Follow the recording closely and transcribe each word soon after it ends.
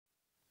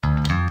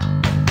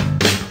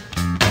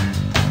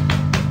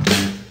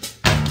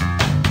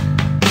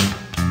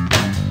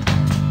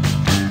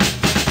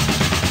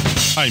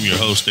I'm your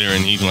host,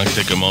 Aaron Heaton. I'd like to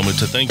take a moment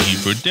to thank you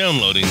for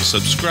downloading,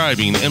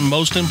 subscribing, and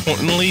most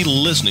importantly,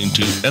 listening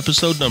to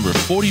episode number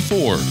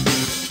 44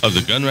 of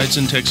the Gun Rights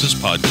in Texas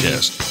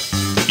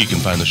podcast. You can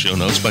find the show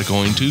notes by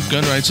going to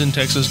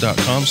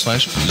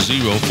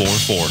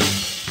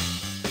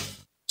gunrightsintexas.com/044.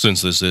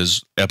 Since this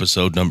is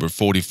episode number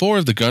 44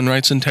 of the Gun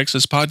Rights in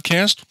Texas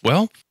podcast,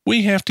 well,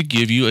 we have to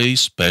give you a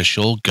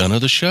special gun of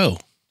the show.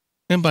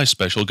 And by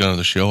special gun of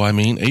the show, I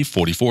mean a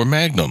 44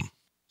 Magnum.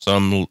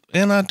 Some,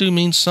 and I do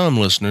mean some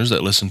listeners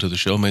that listen to the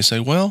show may say,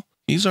 well,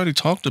 he's already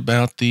talked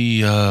about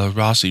the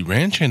Rossi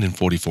Ranch Hand in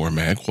 44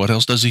 Mag. What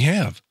else does he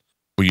have?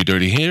 For you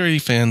Dirty Harry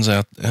fans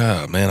out,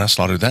 I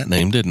slaughtered that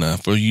name, didn't I?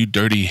 For you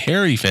Dirty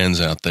Harry fans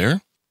out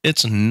there,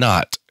 it's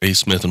not a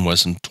Smith &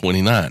 Wesson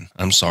 29.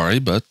 I'm sorry,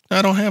 but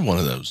I don't have one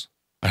of those.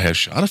 I have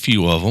shot a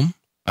few of them.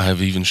 I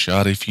have even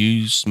shot a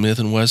few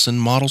Smith & Wesson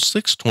Model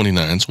 6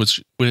 29s,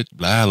 which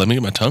let me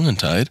get my tongue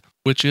untied,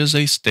 which is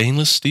a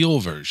stainless steel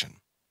version.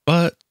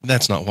 But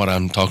that's not what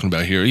I'm talking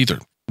about here either.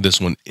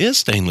 This one is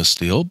stainless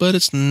steel, but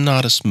it's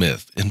not a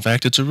Smith. In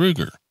fact, it's a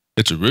Ruger.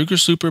 It's a Ruger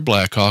Super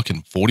Blackhawk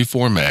in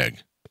 44 Mag.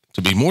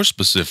 To be more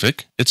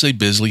specific, it's a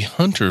Bisley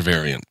Hunter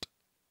variant.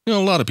 You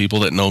know, a lot of people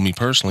that know me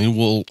personally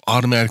will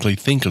automatically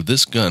think of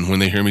this gun when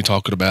they hear me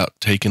talking about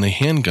taking a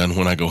handgun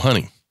when I go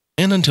hunting.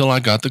 And until I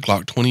got the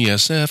Glock 20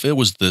 SF, it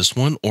was this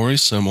one or a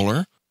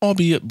similar,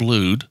 albeit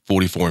blued,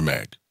 44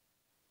 Mag.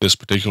 This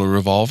particular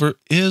revolver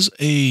is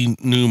a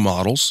new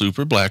model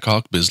Super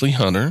Blackhawk Bisley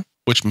Hunter,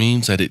 which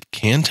means that it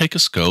can take a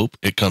scope.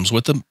 It comes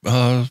with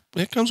all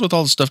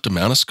the stuff to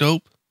mount a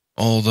scope,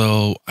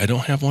 although I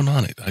don't have one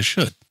on it. I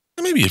should.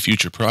 That may be a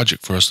future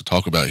project for us to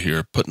talk about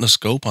here, putting a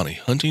scope on a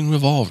hunting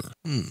revolver.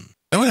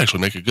 That would actually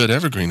make a good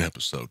evergreen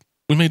episode.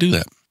 We may do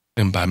that.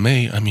 And by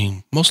may, I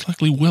mean most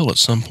likely will at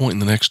some point in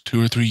the next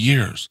 2 or 3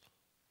 years.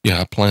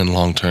 Yeah, I plan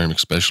long term,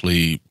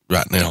 especially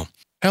right now.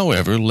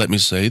 However, let me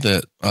say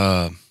that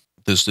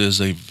this is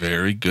a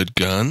very good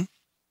gun.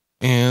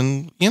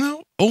 And,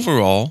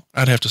 overall,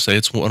 I'd have to say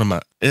it's one of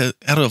my,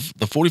 out of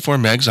the 44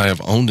 mags I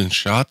have owned and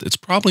shot, it's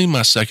probably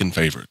my second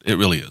favorite. It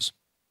really is.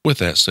 With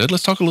that said,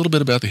 let's talk a little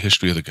bit about the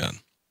history of the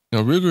gun.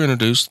 Now, Ruger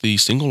introduced the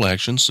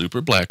single-action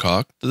Super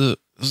Blackhawk, I'd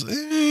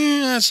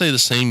say the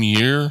same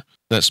year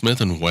that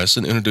Smith &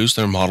 Wesson introduced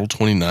their Model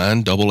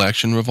 29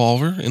 double-action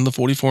revolver in the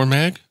 44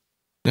 mag.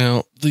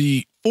 Now,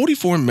 the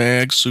 44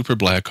 mag Super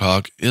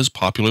Blackhawk is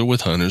popular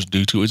with hunters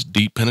due to its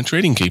deep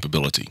penetrating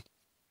capability.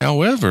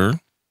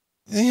 However,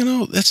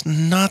 that's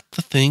not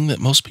the thing that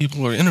most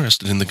people are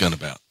interested in the gun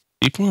about.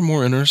 People are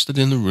more interested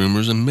in the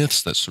rumors and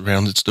myths that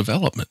surround its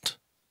development.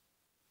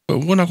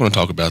 But we're not going to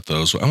talk about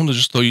those. I want to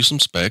just throw you some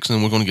specs and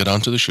then we're going to get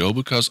on to the show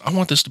because I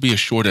want this to be a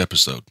short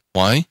episode.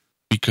 Why?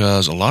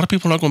 Because a lot of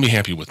people are not going to be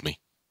happy with me.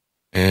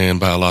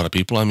 And by a lot of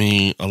people, I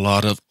mean a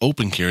lot of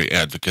open carry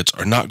advocates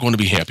are not going to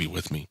be happy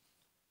with me.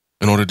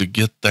 In order to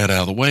get that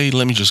out of the way,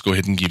 let me just go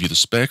ahead and give you the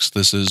specs.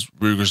 This is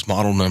Ruger's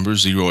model number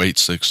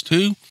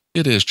 0862.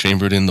 It is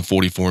chambered in the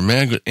 44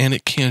 mag, and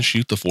it can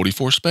shoot the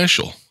 44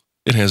 special.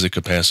 It has a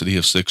capacity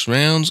of 6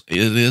 rounds.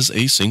 It is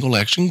a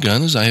single-action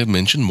gun, as I have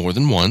mentioned more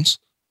than once.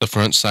 The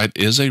front sight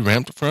is a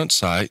ramped front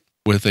sight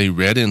with a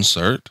red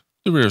insert.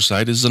 The rear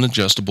sight is an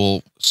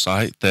adjustable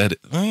sight that,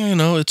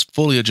 it's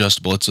fully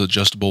adjustable. It's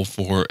adjustable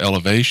for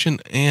elevation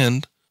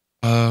and,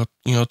 to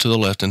the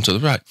left and to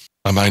the right.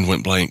 My mind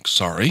went blank,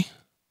 sorry.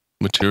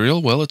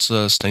 Material, well, it's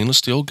a stainless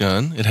steel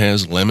gun. It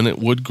has laminate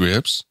wood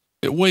grips.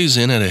 It weighs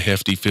in at a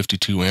hefty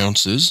 52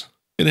 ounces.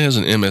 It has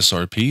an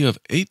MSRP of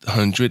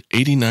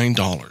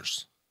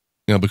 $889.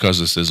 Now, because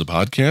this is a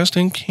podcast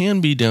and can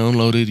be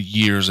downloaded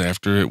years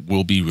after it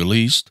will be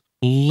released,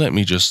 let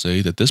me just say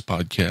that this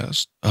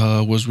podcast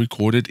was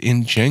recorded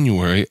in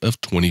January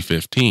of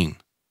 2015.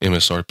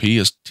 MSRP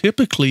is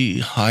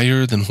typically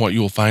higher than what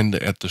you will find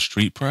at the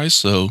street price,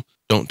 so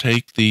don't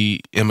take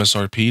the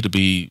MSRP to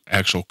be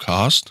actual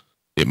cost.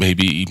 It may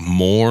be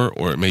more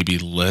or it may be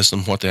less than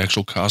what the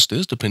actual cost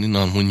is, depending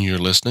on when you're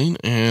listening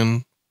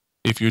and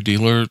if your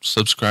dealer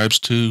subscribes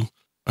to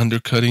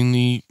undercutting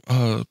the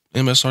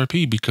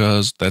MSRP,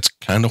 because that's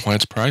kind of why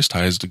it's priced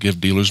high, is to give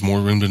dealers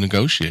more room to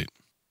negotiate.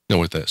 Now,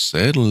 with that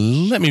said,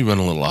 let me run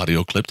a little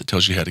audio clip that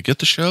tells you how to get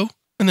the show,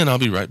 and then I'll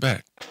be right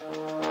back.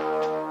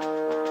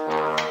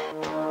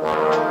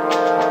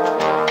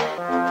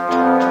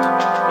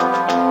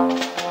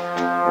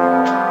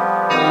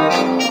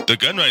 The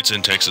Gun Rights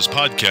in Texas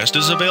podcast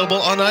is available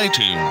on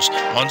iTunes,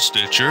 on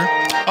Stitcher,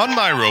 on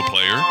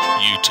MyRoPlayer,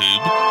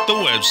 YouTube, the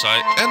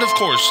website, and of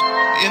course,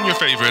 in your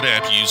favorite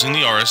app using the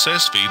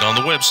RSS feed on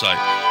the website.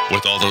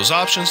 With all those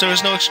options, there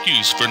is no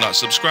excuse for not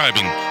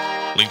subscribing.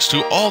 Links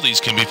to all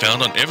these can be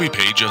found on every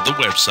page of the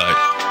website.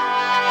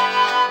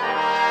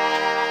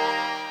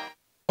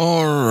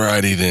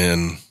 Alrighty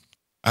then.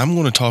 I'm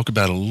going to talk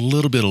about a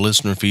little bit of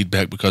listener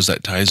feedback because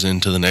that ties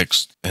into the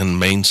next and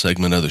main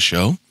segment of the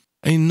show.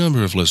 A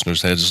number of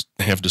listeners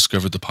have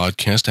discovered the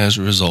podcast as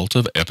a result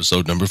of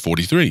episode number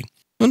 43.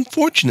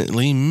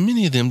 Unfortunately,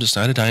 many of them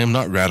decided I am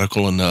not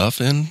radical enough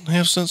and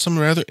have sent some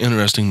rather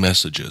interesting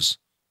messages.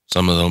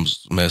 Some of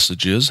those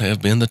messages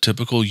have been the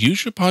typical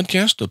use your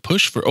podcast to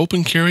push for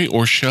open carry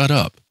or shut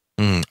up.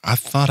 I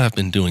thought I've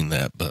been doing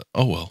that, but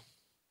oh well.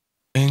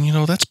 And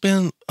that's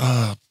been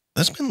a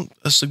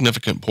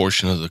significant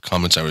portion of the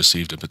comments I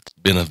received have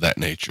been of that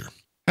nature.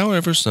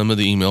 However, some of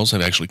the emails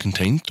have actually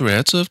contained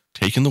threats of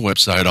taking the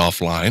website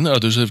offline.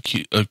 Others have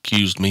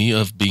accused me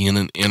of being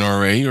an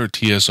NRA or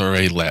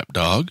TSRA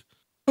lapdog.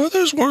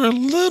 Others were a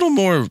little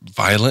more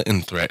violent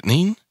and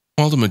threatening,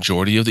 while the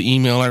majority of the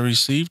email I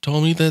received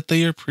told me that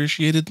they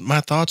appreciated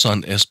my thoughts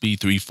on SB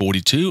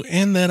 342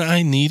 and that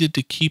I needed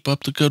to keep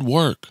up the good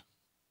work.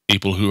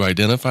 People who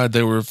identified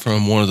they were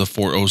from one of the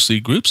 4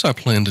 OC groups I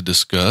plan to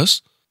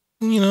discuss,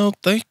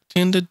 they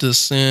tended to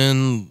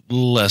send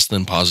less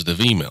than positive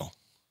email.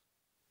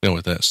 Now,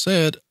 with that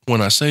said,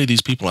 when I say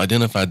these people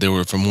identified they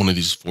were from one of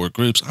these 4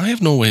 groups, I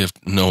have no way of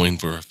knowing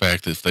for a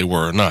fact if they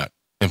were or not.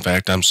 In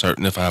fact, I'm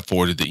certain if I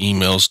forwarded the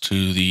emails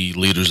to the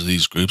leaders of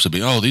these groups, it'd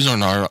be, these are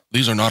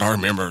not our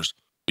members,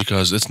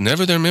 because it's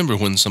never their member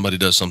when somebody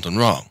does something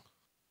wrong.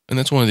 And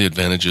that's one of the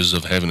advantages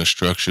of having a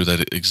structure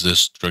that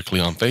exists strictly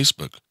on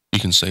Facebook. You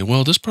can say,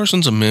 well, this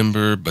person's a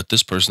member, but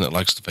this person that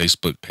likes the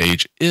Facebook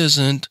page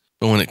isn't.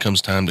 But when it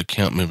comes time to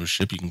count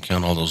membership, you can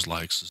count all those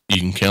likes. You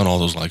can count all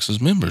those likes as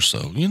members.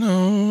 So,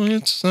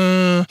 it's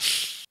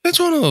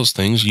one of those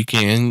things you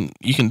can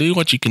do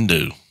what you can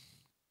do.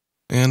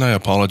 And I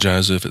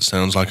apologize if it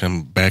sounds like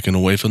I'm backing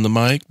away from the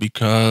mic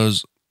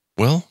because,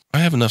 well, I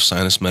have enough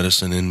sinus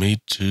medicine in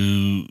me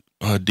to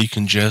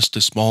decongest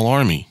a small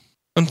army.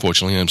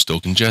 Unfortunately, I'm still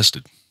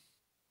congested.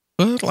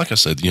 But like I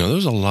said,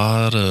 there's a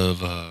lot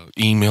of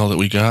email that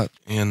we got,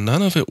 and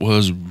none of it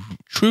was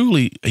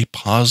truly a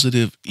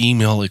positive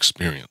email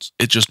experience.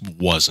 It just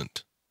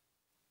wasn't.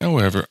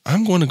 However,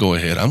 I'm going to go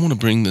ahead. I'm going to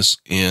bring this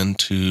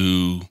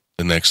into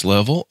the next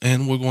level,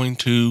 and we're going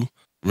to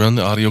run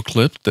the audio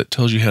clip that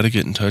tells you how to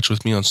get in touch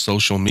with me on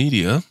social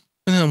media,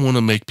 and I want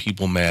to make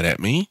people mad at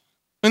me,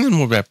 and then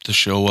we'll wrap the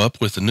show up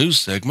with the news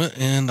segment,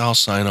 and I'll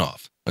sign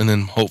off. And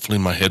then hopefully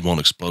my head won't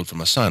explode from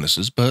my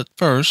sinuses, but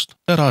first,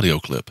 that audio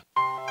clip.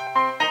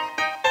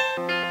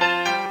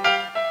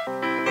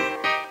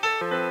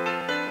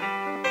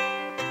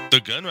 The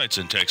Gun Rights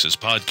in Texas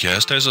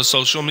podcast has a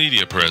social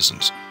media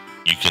presence.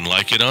 You can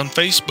like it on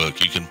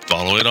Facebook, you can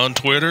follow it on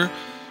Twitter,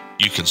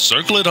 you can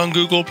circle it on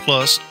Google+,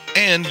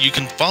 and you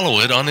can follow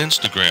it on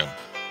Instagram.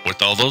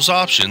 With all those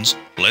options,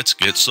 let's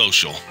get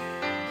social.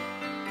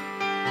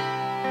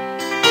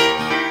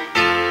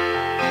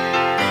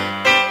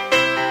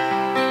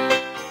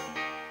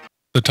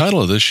 The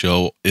title of this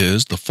show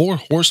is The 4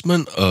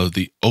 Horsemen of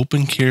the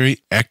Open Carry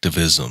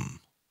Activism.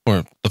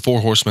 Or The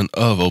 4 Horsemen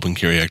of Open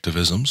Carry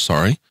Activism,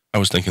 sorry. I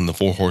was thinking The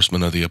 4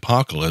 Horsemen of the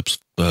Apocalypse,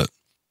 but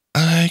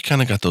I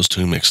kind of got those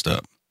two mixed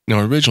up.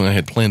 Now, originally I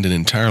had planned an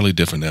entirely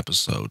different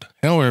episode.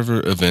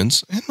 However,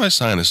 events and my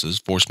sinuses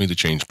forced me to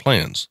change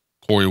plans.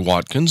 Corey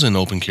Watkins in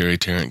Open Carry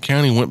Tarrant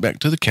County went back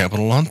to the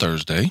Capitol on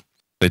Thursday.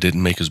 They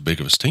didn't make as big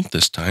of a stink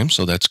this time,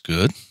 so that's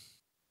good.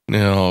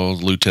 Now,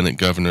 Lieutenant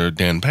Governor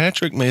Dan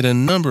Patrick made a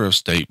number of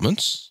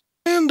statements,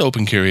 and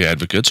open carry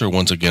advocates are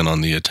once again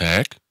on the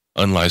attack.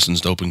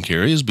 Unlicensed open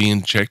carry is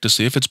being checked to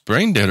see if it's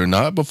brain dead or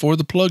not before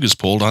the plug is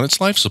pulled on its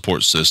life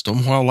support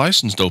system, while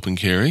licensed open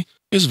carry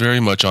is very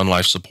much on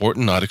life support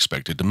and not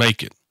expected to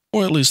make it.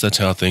 Or at least that's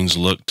how things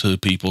look to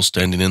people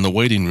standing in the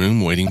waiting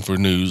room waiting for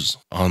news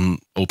on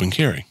open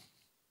carry.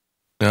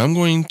 Now, I'm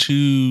going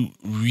to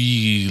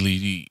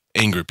really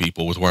anger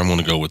people with where I'm going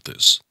to go with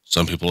this.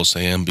 Some people will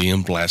say I'm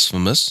being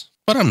blasphemous,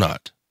 but I'm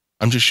not.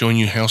 I'm just showing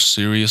you how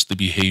serious the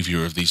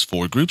behavior of these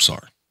 4 groups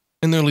are,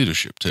 and their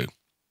leadership too.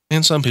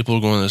 And some people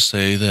are going to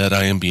say that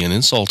I am being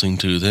insulting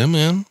to them,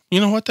 and you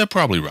know what? They're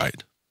probably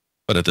right.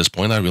 But at this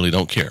point, I really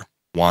don't care.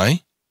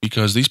 Why?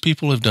 Because these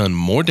people have done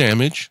more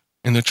damage,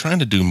 and they're trying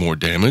to do more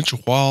damage,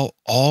 while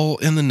all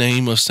in the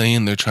name of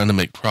saying they're trying to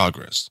make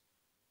progress.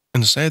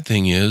 And the sad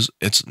thing is,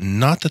 it's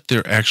not that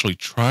they're actually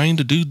trying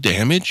to do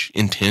damage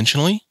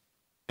intentionally.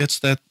 It's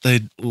that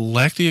they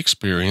lack the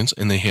experience,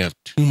 and they have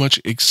too much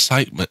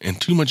excitement and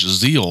too much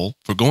zeal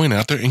for going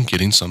out there and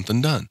getting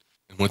something done.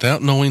 And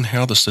without knowing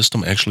how the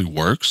system actually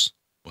works,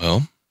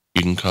 well,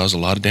 you can cause a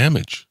lot of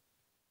damage.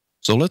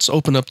 So let's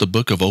open up the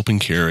book of open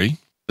carry.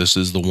 This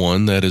is the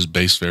one that is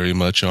based very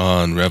much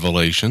on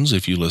Revelations.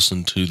 If you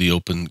listen to the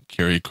open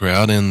carry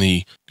crowd and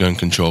the gun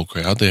control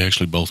crowd, they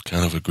actually both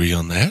kind of agree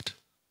on that.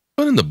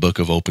 But in the book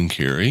of open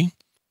carry,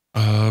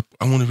 I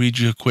want to read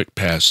you a quick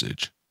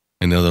passage.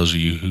 I know those of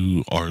you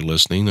who are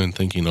listening and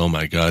thinking, oh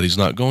my God, he's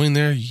not going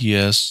there.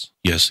 Yes,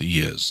 he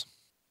is.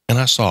 And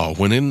I saw,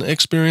 when an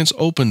experience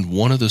opened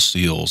one of the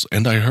seals,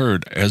 and I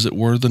heard, as it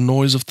were, the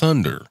noise of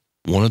thunder,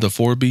 one of the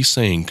 4 beasts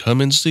saying,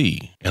 Come and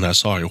see. And I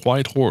saw a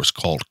white horse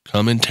called,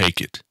 Come and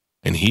take it.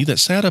 And he that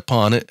sat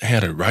upon it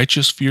had a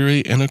righteous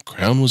fury, and a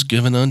crown was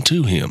given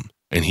unto him.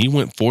 And he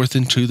went forth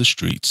into the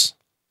streets.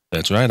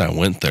 That's right, I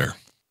went there.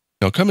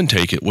 Now, Come and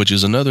Take It, which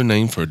is another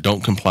name for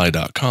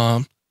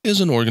Don'tComply.com, is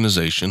an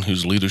organization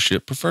whose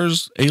leadership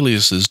prefers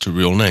aliases to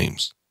real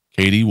names.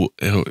 Katie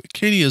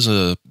is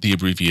the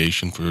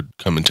abbreviation for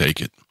Come and Take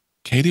It.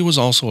 Katie was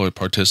also a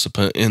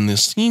participant in the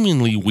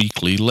seemingly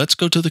weekly Let's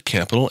Go to the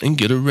Capitol and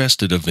Get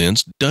Arrested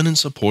events done in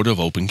support of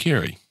open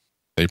carry.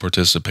 They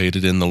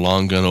participated in the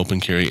long gun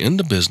open carry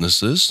into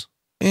businesses,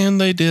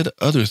 and they did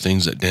other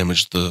things that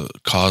damaged the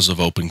cause of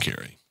open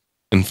carry.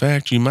 In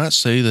fact, you might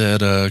say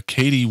that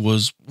Katie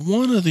was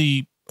one of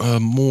the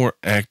more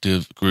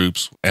active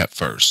groups at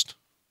first.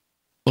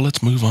 Well,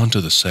 let's move on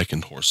to the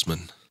second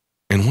horseman.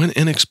 And when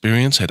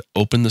inexperience had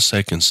opened the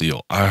second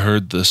seal, I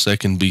heard the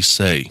second beast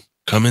say,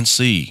 "Come and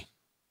see."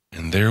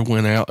 And there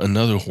went out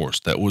another horse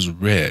that was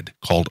red,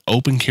 called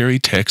Open Carry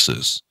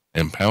Texas,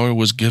 and power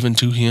was given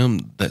to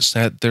him that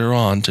sat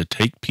thereon to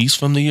take peace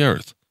from the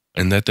earth,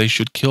 and that they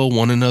should kill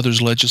one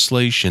another's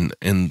legislation,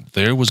 and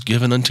there was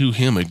given unto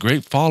him a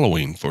great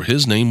following, for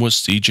his name was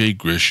C.J.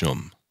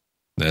 Grisham.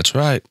 That's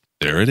right,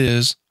 there it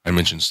is. I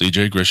mentioned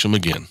C.J. Grisham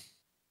again.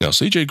 Now,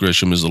 C.J.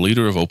 Grisham is the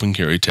leader of Open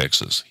Carry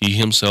Texas. He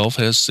himself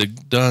has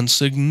done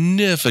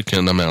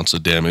significant amounts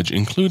of damage,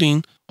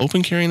 including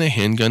open carrying a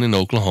handgun in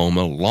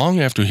Oklahoma long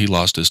after he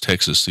lost his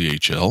Texas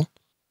CHL.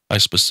 I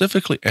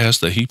specifically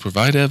asked that he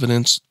provide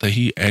evidence that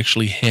he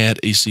actually had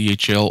a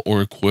CHL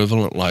or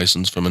equivalent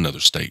license from another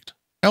state.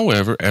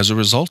 However, as a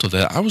result of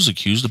that, I was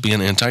accused of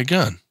being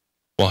anti-gun,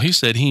 while he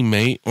said he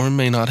may or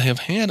may not have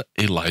had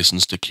a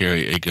license to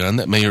carry a gun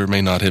that may or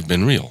may not have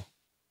been real.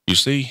 You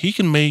see, he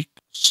can make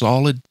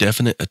solid,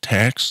 definite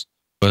attacks,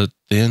 but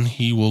then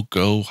he will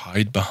go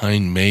hide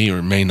behind may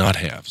or may not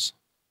haves.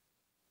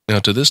 Now,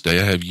 to this day,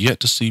 I have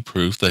yet to see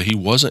proof that he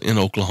wasn't in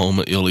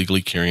Oklahoma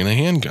illegally carrying a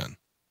handgun.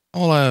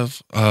 All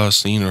I've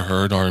seen or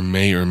heard are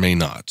may or may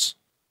nots.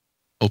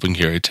 Open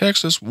Carry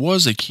Texas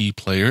was a key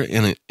player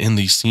in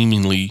the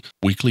seemingly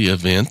weekly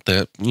event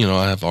that,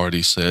 I have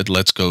already said,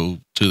 let's go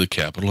to the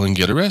Capitol and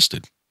get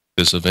arrested.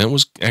 This event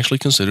was actually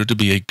considered to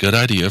be a good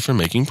idea for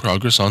making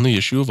progress on the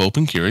issue of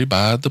open carry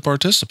by the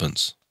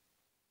participants.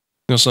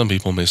 Now, some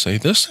people may say,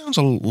 this sounds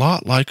a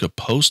lot like a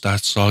post I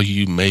saw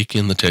you make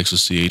in the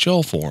Texas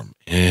CHL forum,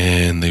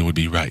 and they would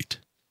be right.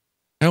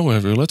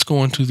 However, let's go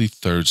on to the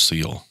third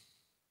seal.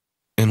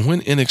 And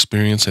when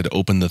inexperience had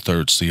opened the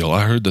third seal,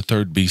 I heard the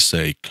third beast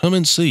say, "Come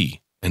and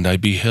see." And I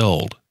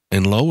beheld,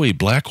 and lo, a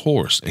black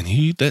horse, and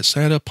he that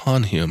sat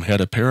upon him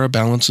had a pair of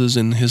balances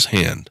in his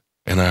hand.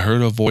 And I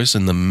heard a voice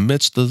in the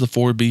midst of the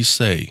four beasts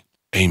say,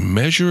 "A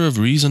measure of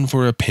reason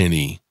for a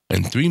penny,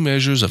 and 3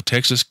 measures of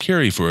Texas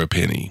carry for a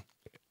penny.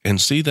 And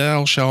see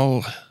thou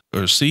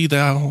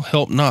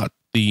help not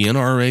the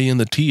NRA and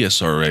the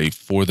TSRA,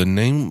 for the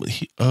name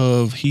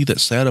of he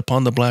that sat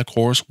upon the black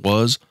horse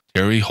was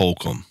Terry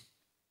Holcomb."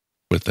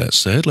 With that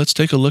said, let's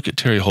take a look at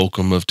Terry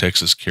Holcomb of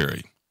Texas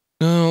Carry.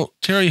 Now,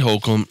 Terry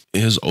Holcomb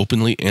is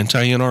openly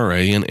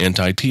anti-NRA and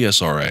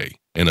anti-TSRA,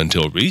 and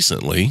until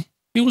recently,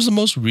 he was the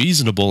most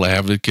reasonable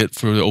advocate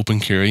for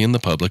open carry in the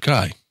public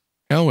eye.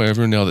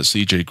 However, now that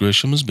C.J.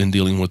 Grisham has been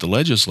dealing with the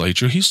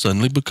legislature, he's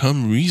suddenly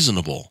become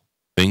reasonable.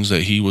 Things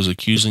that he was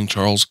accusing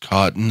Charles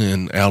Cotton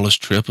and Alice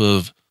Tripp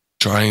of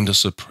trying to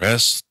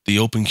suppress the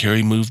open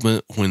carry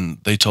movement when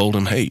they told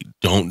him, hey,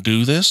 don't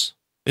do this,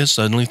 is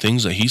suddenly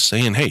things that he's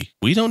saying, hey,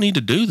 we don't need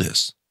to do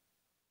this.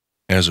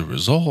 As a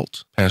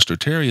result, Pastor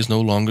Terry is no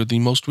longer the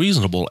most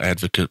reasonable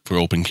advocate for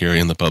open carry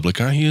in the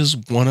public eye. He is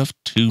one of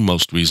 2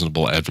 most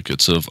reasonable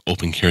advocates of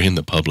open carry in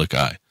the public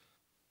eye.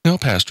 Now,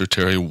 Pastor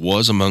Terry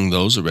was among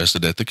those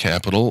arrested at the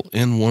Capitol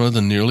in one of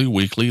the nearly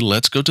weekly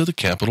Let's Go to the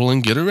Capitol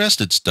and Get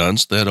Arrested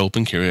stunts that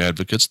open carry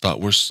advocates thought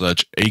were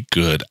such a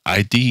good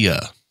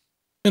idea.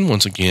 And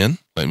once again,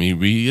 let me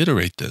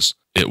reiterate this.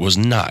 It was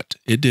not.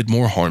 It did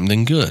more harm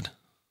than good.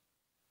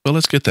 But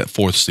let's get that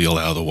 4th seal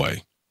out of the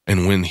way.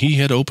 And when he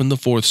had opened the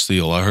 4th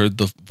seal, I heard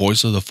the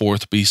voice of the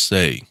 4th beast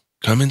say,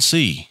 "Come and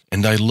see."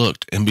 And I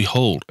looked, and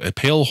behold, a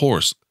pale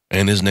horse,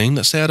 and his name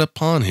that sat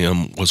upon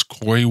him was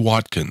Corey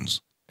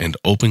Watkins. And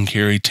open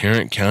carry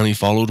Tarrant County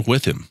followed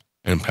with him.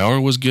 And power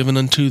was given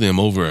unto them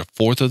over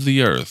 1/4 of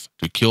the earth,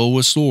 to kill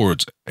with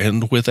swords,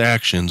 and with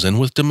actions, and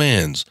with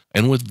demands,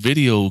 and with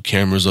video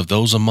cameras of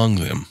those among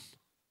them.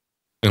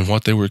 And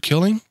what they were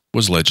killing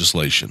was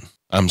legislation.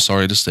 I'm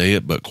sorry to say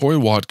it, but Corey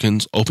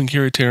Watkins, open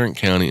carry Tarrant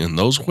County, and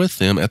those with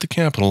them at the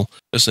Capitol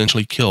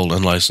essentially killed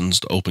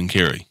unlicensed open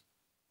carry.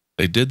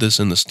 They did this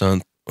in the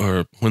stunt,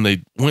 or when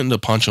they went into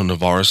Pancho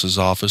Navarro's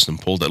office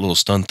and pulled that little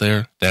stunt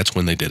there, that's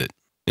when they did it.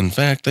 In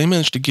fact, they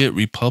managed to get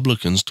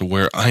Republicans to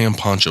wear "I am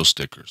Pancho"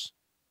 stickers.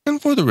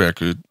 And for the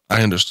record,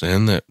 I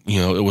understand that,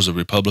 it was a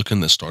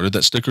Republican that started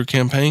that sticker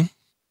campaign.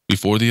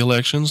 Before the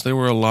elections, there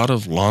were a lot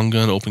of long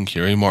gun open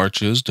carry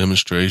marches,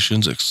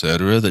 demonstrations,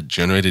 etc. that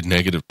generated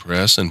negative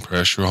press and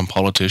pressure on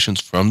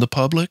politicians from the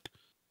public.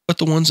 But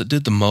the ones that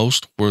did the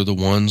most were the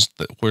ones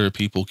where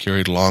people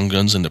carried long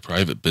guns into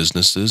private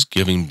businesses,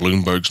 giving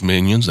Bloomberg's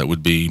minions, that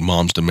would be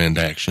Moms Demand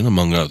Action,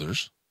 among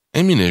others,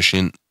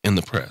 ammunition in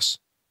the press.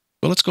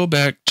 But let's go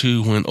back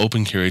to when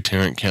open carry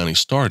Tarrant County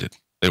started.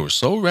 They were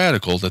so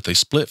radical that they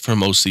split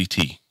from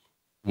OCT,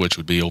 which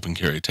would be Open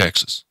Carry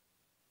Texas.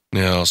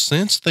 Now,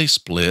 since they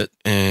split,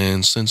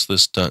 and since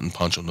this stunt in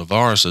Pancho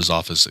Navarro's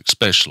office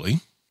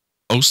especially,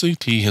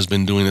 OCT has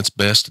been doing its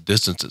best to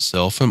distance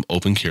itself from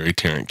open carry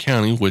Tarrant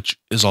County, which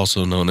is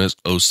also known as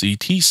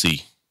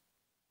OCTC.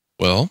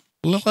 Well,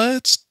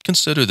 let's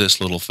consider this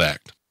little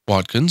fact.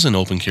 Watkins and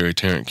open carry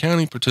Tarrant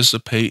County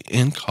participate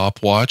in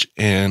cop watch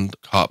and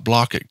cop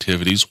block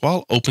activities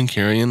while open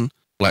carrying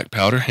black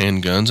powder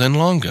handguns and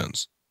long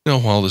guns. Now,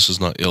 while this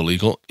is not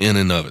illegal in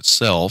and of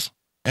itself,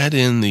 add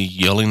in the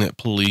yelling at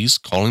police,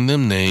 calling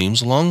them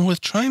names, along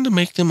with trying to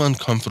make them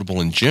uncomfortable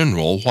in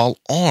general while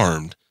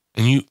armed,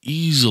 and you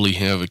easily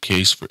have a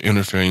case for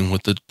interfering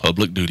with the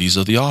public duties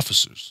of the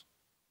officers.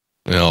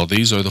 Now,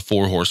 these are the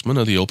four horsemen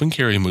of the open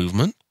carry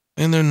movement,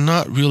 and they're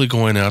not really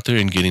going out there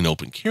and getting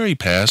open carry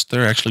passed.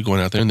 They're actually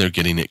going out there and they're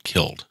getting it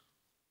killed.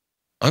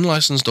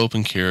 Unlicensed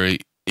open carry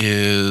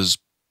is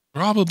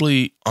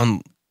probably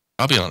on,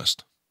 I'll be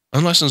honest,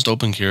 unlicensed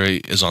open carry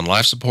is on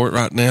life support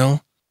right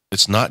now.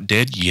 It's not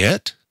dead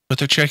yet, but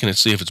they're checking to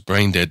see if it's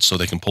brain dead so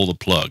they can pull the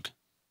plug.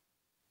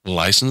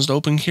 Licensed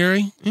open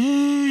carry?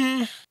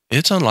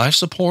 It's on life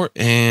support,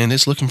 and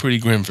it's looking pretty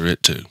grim for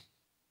it too.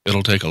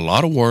 It'll take a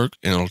lot of work,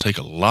 and it'll take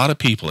a lot of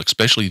people,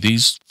 especially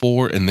these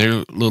four and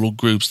their little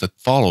groups that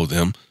follow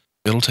them.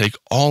 It'll take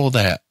all of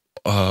that,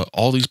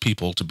 all these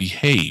people to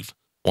behave.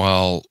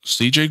 While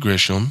C.J.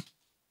 Grisham,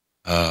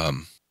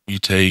 you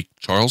take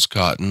Charles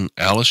Cotton,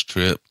 Alice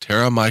Tripp,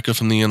 Tara Micah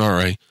from the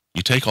NRA,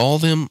 you take all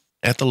of them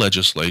at the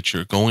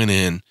legislature, going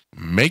in,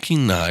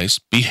 making nice,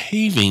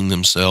 behaving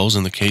themselves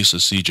in the case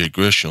of C.J.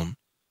 Grisham,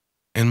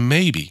 and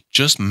maybe,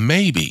 just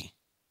maybe,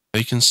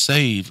 they can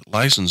save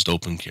licensed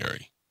open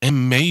carry.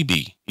 And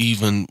maybe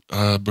even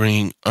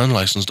bring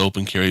unlicensed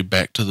open carry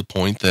back to the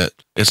point that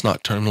it's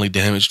not terminally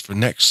damaged for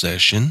next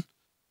session.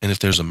 And if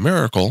there's a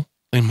miracle,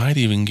 they might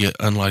even get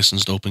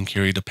unlicensed open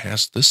carry to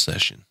pass this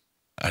session.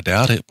 I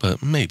doubt it,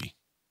 but maybe.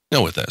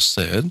 Now, with that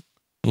said,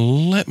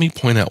 let me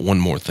point out one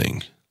more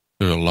thing.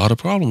 There are a lot of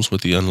problems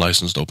with the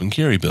unlicensed open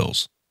carry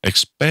bills,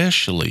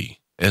 especially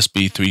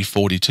SB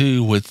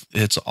 342 with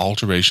its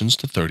alterations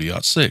to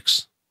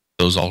 30-06.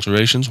 Those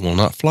alterations will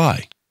not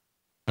fly.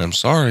 I'm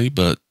sorry,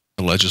 but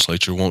the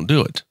legislature won't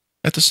do it.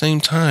 At the same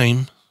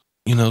time,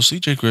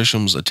 C.J.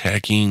 Grisham's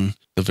attacking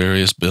the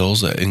various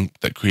bills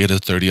that create a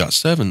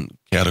 30-07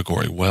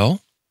 category.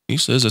 Well, he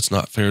says it's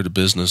not fair to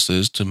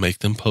businesses to make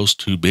them post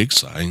too big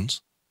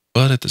signs.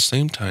 But at the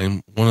same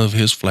time, one of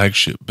his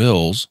flagship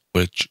bills,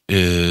 which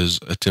is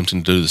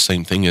attempting to do the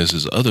same thing as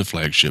his other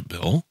flagship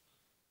bill,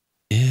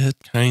 it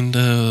kind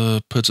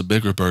of puts a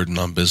bigger burden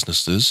on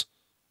businesses,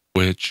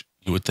 which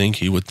you would think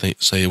he would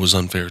say it was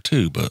unfair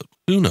too, but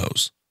who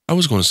knows? I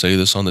was going to say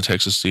this on the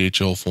Texas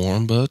CHL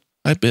forum, but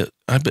I bit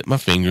my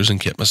fingers and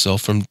kept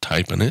myself from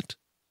typing it.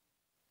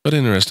 But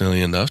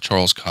interestingly enough,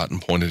 Charles Cotton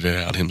pointed it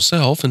out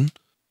himself, and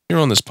here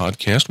on this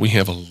podcast, we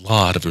have a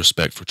lot of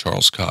respect for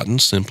Charles Cotton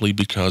simply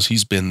because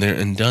he's been there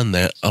and done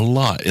that a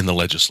lot in the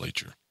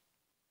legislature.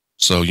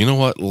 So you know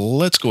what?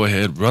 Let's go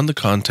ahead, run the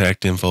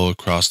contact info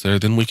across there,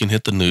 then we can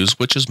hit the news,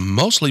 which is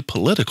mostly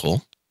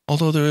political,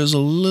 although there is a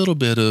little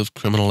bit of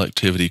criminal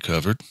activity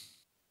covered.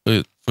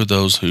 But for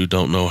those who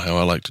don't know how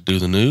I like to do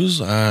the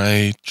news,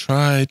 I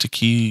try to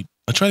keep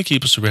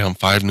us around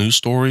 5 news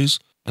stories,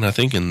 and I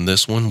think in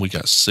this one we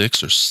got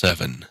 6 or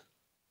 7.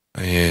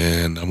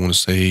 And I want to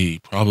say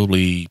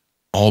probably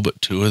all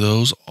but 2 of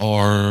those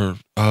are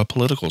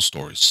political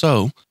stories.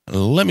 So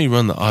let me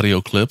run the audio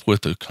clip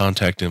with the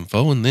contact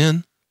info, and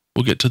then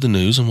we'll get to the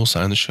news and we'll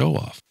sign the show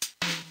off.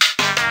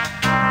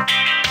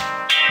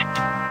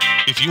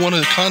 If you want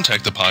to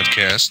contact the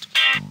podcast,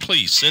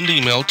 please send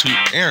email to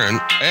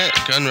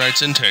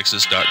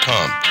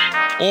aaron@gunrightsintexas.com,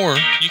 or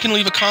you can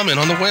leave a comment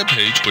on the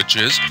webpage, which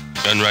is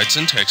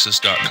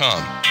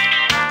gunrightsintexas.com.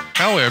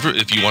 However,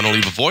 if you want to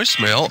leave a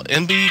voicemail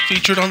and be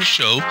featured on the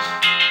show,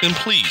 then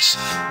please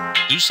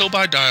do so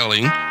by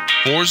dialing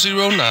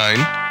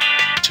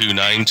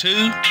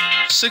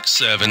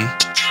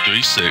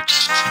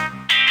 409-292-6736.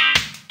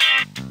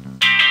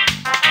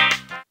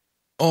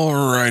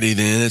 Alrighty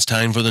then, it's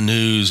time for the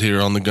news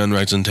here on the Gun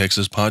Rights in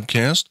Texas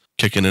podcast.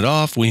 Kicking it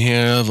off, we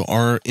have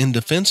our In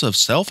Defense of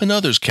Self and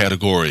Others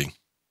category.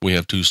 We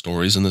have 2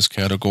 stories in this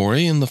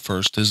category, and the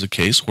first is a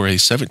case where a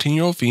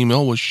 17-year-old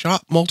female was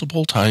shot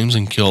multiple times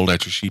and killed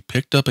after she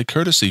picked up a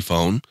courtesy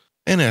phone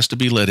and asked to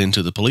be led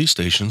into the police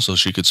station so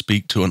she could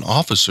speak to an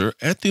officer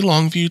at the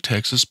Longview,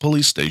 Texas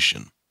police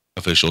station.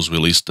 Officials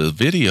released a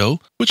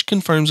video which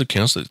confirms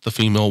accounts that the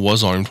female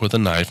was armed with a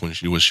knife when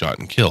she was shot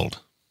and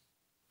killed.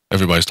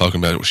 Everybody's talking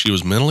about it. She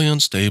was mentally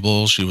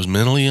unstable. She was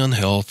mentally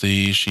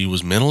unhealthy. She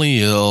was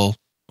mentally ill.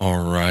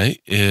 All right.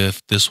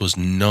 If this was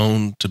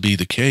known to be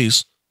the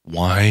case,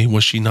 why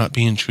was she not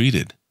being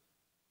treated?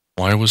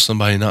 Why was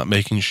somebody not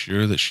making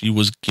sure that she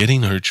was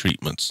getting her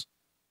treatments?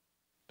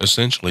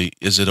 Essentially,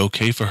 is it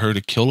okay for her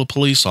to kill a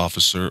police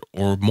officer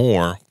or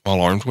more while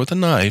armed with a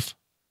knife?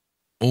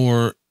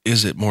 Or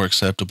is it more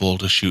acceptable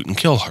to shoot and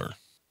kill her?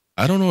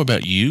 I don't know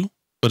about you,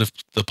 but if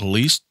the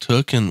police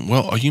took and,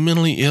 well, are you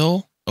mentally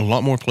ill? A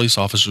lot more police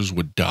officers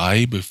would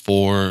die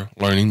before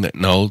learning that,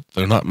 no,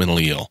 they're not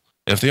mentally ill.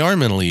 If they are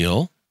mentally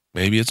ill,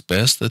 maybe it's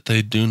best that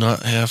they do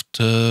not have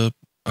to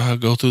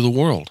go through the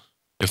world.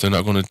 if they're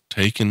not going to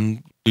take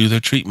and do their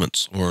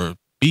treatments or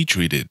be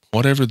treated,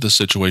 whatever the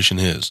situation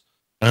is.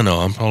 I know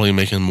I'm probably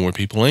making more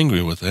people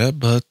angry with that,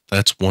 but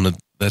that's one of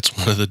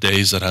the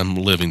days that I'm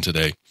living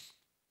today.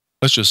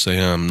 Let's just say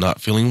I'm not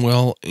feeling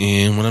well,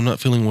 and when I'm not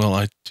feeling well,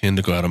 I tend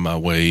to go out of my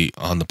way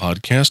on the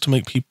podcast to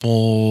make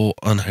people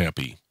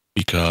unhappy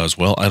because,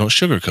 well, I don't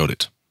sugarcoat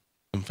it.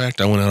 In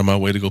fact, I went out of my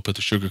way to go put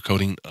the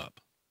sugarcoating up.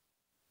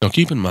 Now,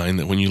 keep in mind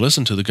that when you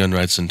listen to the Gun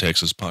Rights in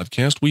Texas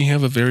podcast, we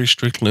have a very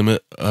strict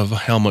limit of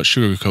how much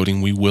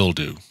sugarcoating we will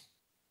do.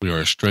 We are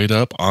a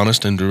straight-up,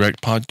 honest, and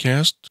direct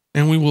podcast,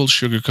 and we will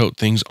sugarcoat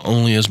things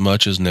only as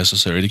much as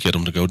necessary to get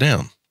them to go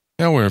down.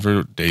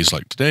 However, days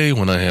like today,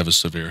 when I have a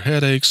severe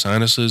headache,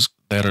 sinuses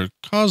that are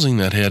causing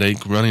that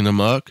headache running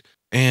amok,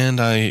 and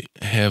I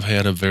have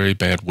had a very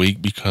bad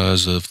week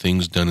because of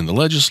things done in the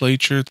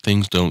legislature,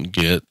 things don't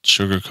get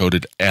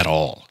sugarcoated at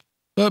all.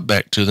 But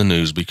back to the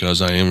news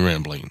because I am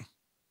rambling.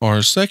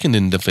 Our second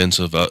in defense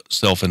of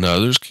self and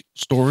others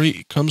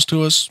story comes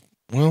to us,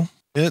 well,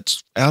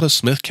 it's out of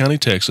Smith County,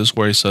 Texas,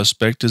 where a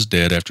suspect is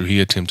dead after he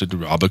attempted to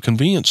rob a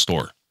convenience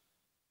store.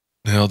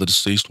 Now, the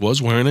deceased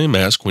was wearing a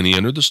mask when he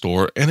entered the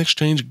store and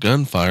exchanged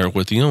gunfire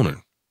with the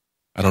owner.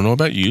 I don't know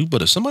about you,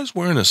 but if somebody's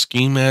wearing a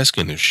ski mask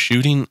and is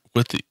shooting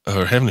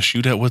or having a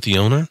shootout with the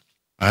owner,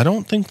 I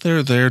don't think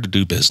they're there to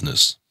do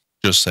business.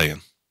 Just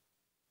saying.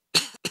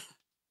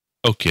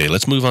 Okay,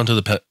 let's move on to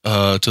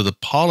the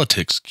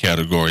politics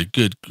category.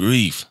 Good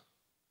grief.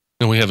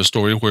 Now we have a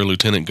story where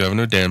Lieutenant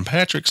Governor Dan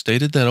Patrick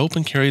stated that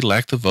open carry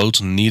lacked the votes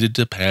needed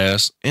to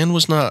pass and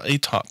was not a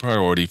top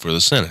priority for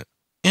the Senate.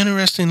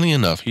 Interestingly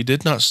enough, he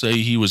did not say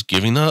he was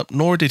giving up,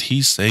 nor did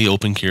he say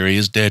open carry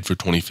is dead for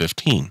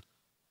 2015.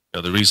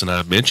 Now, the reason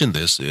I've mentioned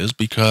this is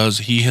because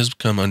he has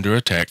come under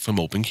attack from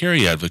open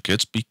carry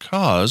advocates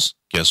because,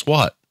 guess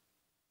what?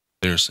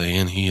 They're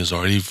saying he has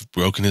already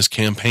broken his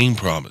campaign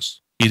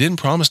promise. He didn't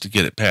promise to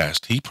get it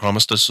passed. He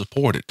promised to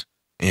support it.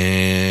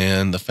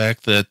 And the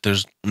fact that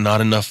there's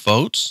not enough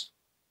votes,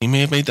 he may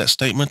have made that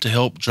statement to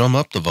help drum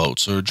up the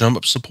votes or drum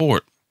up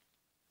support.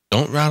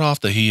 Don't write off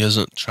that he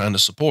isn't trying to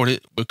support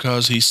it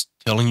because he's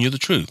telling you the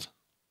truth.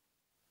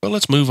 But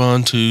let's move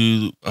on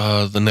to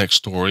the next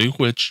story,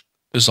 which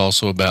is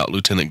also about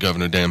Lieutenant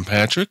Governor Dan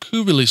Patrick,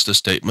 who released a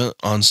statement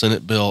on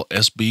Senate Bill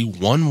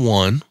SB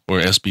 11 or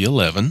SB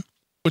 11,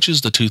 which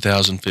is the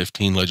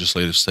 2015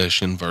 legislative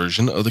session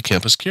version of the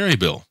Campus Carry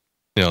Bill.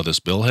 Now, this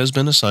bill has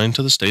been assigned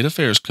to the State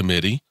Affairs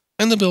Committee,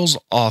 and the bill's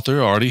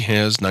author already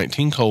has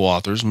 19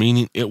 co-authors,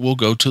 meaning it will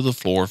go to the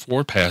floor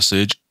for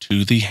passage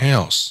to the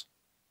House.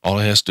 All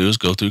it has to do is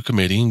go through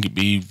committee and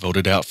be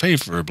voted out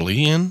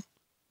favorably, and,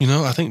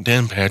 I think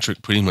Dan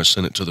Patrick pretty much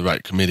sent it to the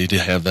right committee to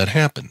have that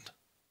happen.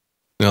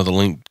 Now, the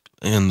link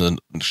in the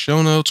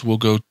show notes will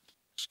go,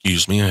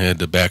 excuse me, I had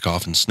to back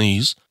off and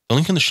sneeze. The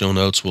link in the show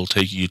notes will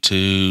take you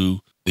to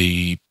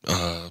the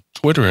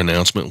Twitter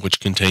announcement, which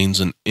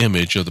contains an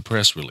image of the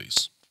press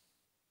release.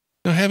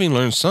 Now, having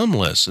learned some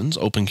lessons,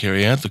 open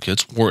carry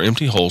advocates wore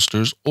empty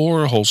holsters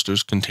or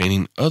holsters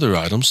containing other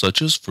items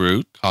such as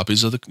fruit,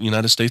 copies of the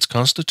United States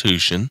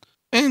Constitution,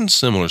 and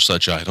similar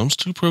such items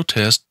to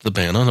protest the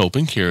ban on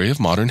open carry of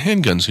modern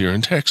handguns here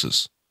in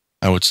Texas.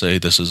 I would say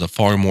this is a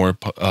far more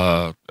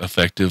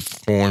effective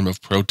form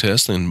of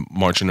protest than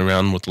marching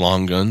around with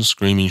long guns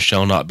screaming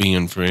 "shall not be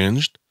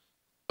infringed."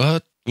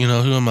 But, who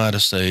am I to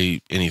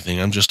say anything?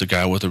 I'm just a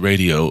guy with a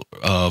radio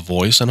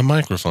voice and a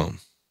microphone.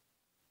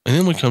 And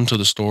then we come to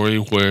the story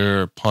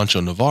where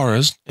Pancho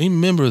Navarez, a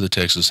member of the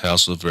Texas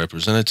House of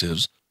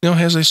Representatives, now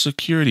has a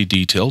security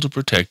detail to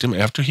protect him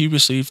after he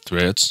received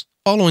threats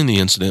following the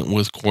incident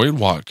with Corey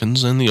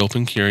Watkins and the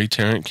open carry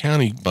Tarrant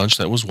County bunch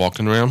that was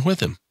walking around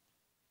with him.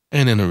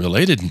 And in a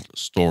related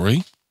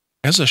story,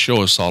 as a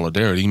show of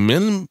solidarity,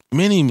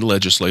 many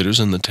legislators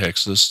in the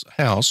Texas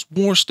House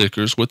wore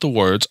stickers with the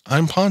words,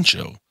 "I'm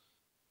Pancho."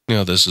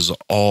 Now, this is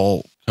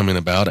all coming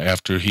about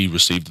after he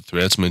received the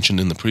threats mentioned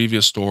in the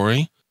previous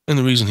story. And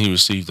the reason he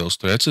received those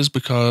threats is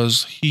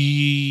because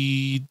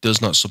he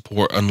does not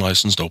support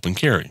unlicensed open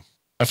carry.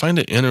 I find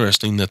it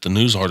interesting that the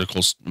news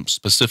article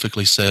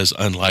specifically says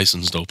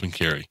unlicensed open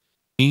carry.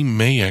 He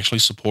may actually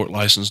support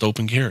licensed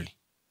open carry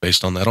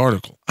based on that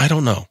article. I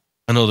don't know.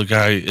 I know the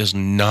guy is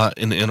not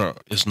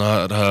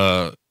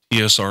TSRA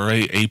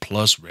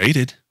A+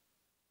 rated,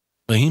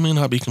 but he may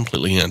not be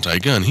completely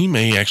anti-gun. He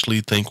may actually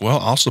think, well,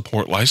 I'll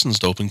support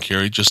licensed open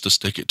carry just to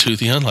stick it to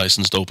the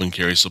unlicensed open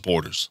carry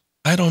supporters.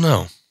 I don't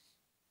know.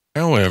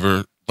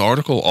 However, the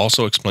article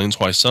also explains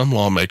why some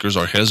lawmakers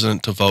are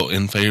hesitant to vote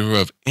in favor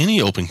of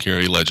any open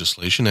carry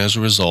legislation as a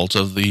result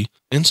of the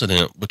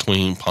incident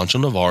between Pancho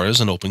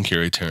Navarez and open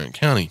carry Tarrant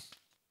County.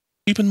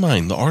 Keep in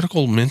mind, the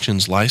article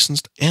mentions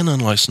licensed and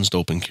unlicensed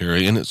open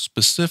carry, and it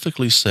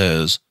specifically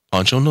says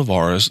Pancho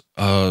Navarez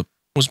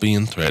was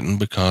being threatened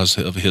because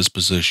of his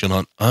position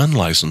on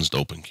unlicensed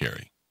open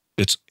carry.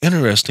 It's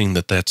interesting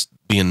that that's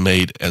being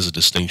made as a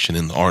distinction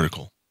in the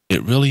article.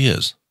 It really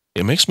is.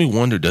 It makes me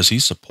wonder, does he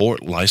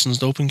support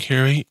licensed open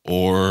carry,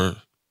 or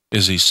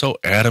is he so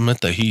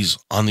adamant that he's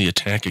on the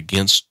attack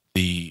against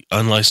the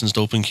unlicensed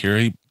open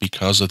carry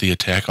because of the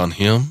attack on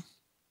him?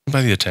 And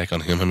by the attack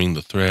on him, I mean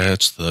the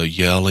threats, the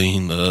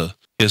yelling, the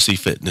hissy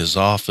fit in his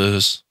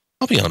office.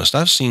 I'll be honest,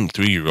 I've seen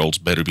 3-year-olds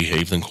better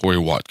behave than Corey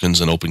Watkins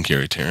in open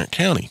carry Tarrant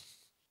County.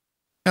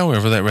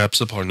 However, that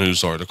wraps up our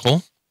news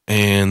article,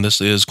 and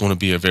this is going to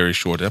be a very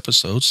short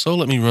episode, so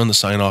let me run the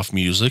sign-off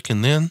music,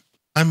 and then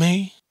I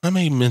may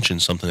mention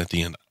something at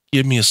the end.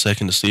 Give me a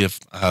second to see if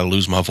I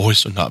lose my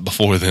voice or not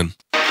before then.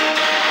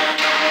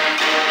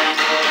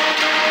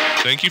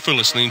 Thank you for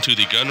listening to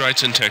the Gun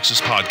Rights in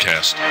Texas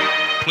podcast.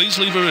 Please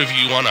leave a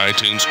review on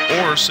iTunes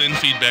or send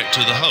feedback to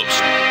the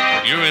host.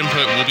 Your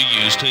input will be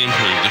used to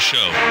improve the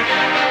show.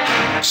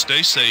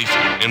 Stay safe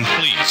and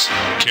please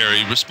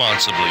carry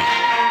responsibly.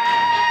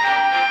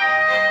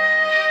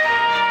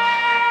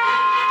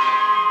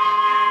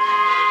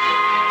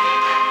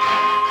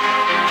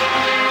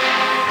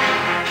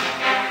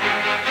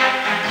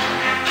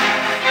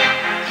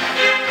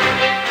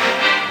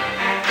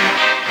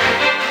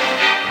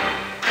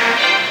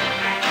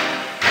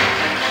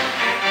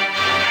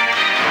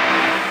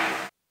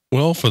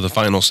 Well, for the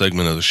final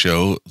segment of the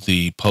show,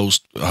 the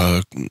post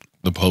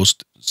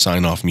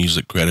sign-off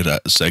music credit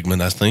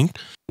segment, I think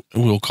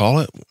we'll call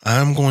it,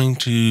 I'm going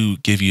to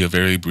give you a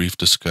very brief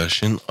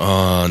discussion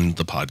on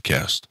the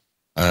podcast.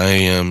 I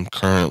am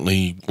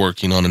currently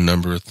working on a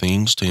number of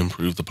things to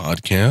improve the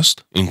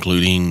podcast,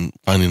 including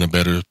finding a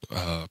better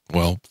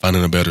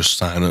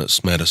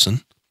sinus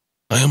medicine.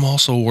 I am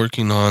also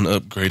working on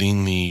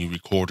upgrading the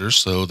recorder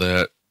so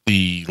that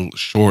the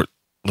short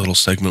little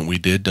segment we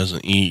did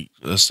doesn't eat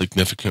a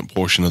significant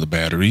portion of the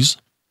batteries.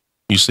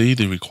 You see,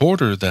 the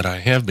recorder that I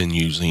have been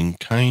using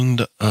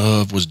kind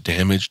of was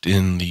damaged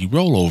in the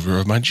rollover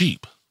of my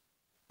Jeep.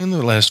 And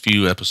the last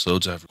few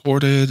episodes I've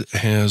recorded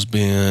has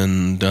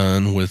been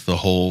done with the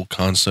whole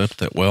concept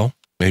that, well,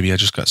 maybe I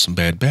just got some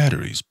bad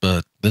batteries,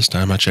 but this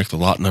time I checked the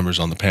lot numbers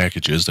on the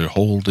packages. They're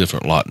whole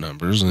different lot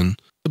numbers,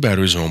 and the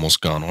batteries are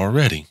almost gone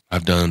already.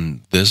 I've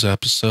done this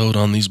episode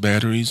on these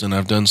batteries, and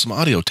I've done some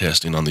audio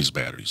testing on these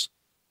batteries.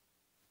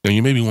 Now,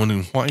 you may be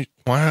wondering why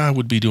I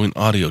would be doing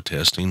audio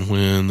testing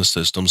when the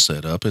system's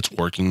set up. It's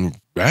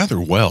working rather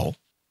well.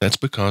 That's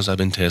because I've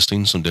been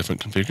testing some different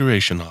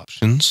configuration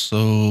options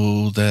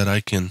so that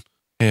I can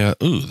have...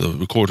 the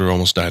recorder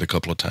almost died a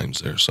couple of times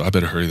there, so I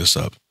better hurry this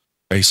up.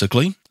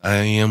 Basically, I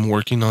am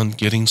working on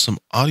getting some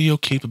audio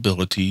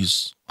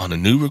capabilities on a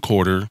new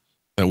recorder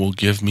that will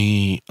give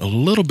me a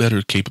little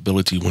better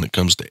capability when it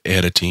comes to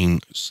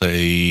editing,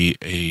 say,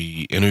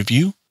 a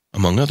interview,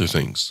 among other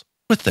things.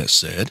 With that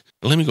said,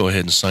 let me go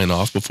ahead and sign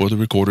off before the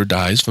recorder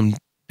dies from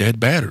dead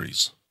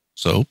batteries.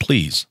 So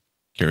please,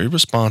 carry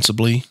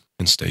responsibly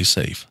and stay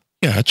safe.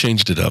 Yeah, I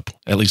changed it up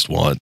at least once.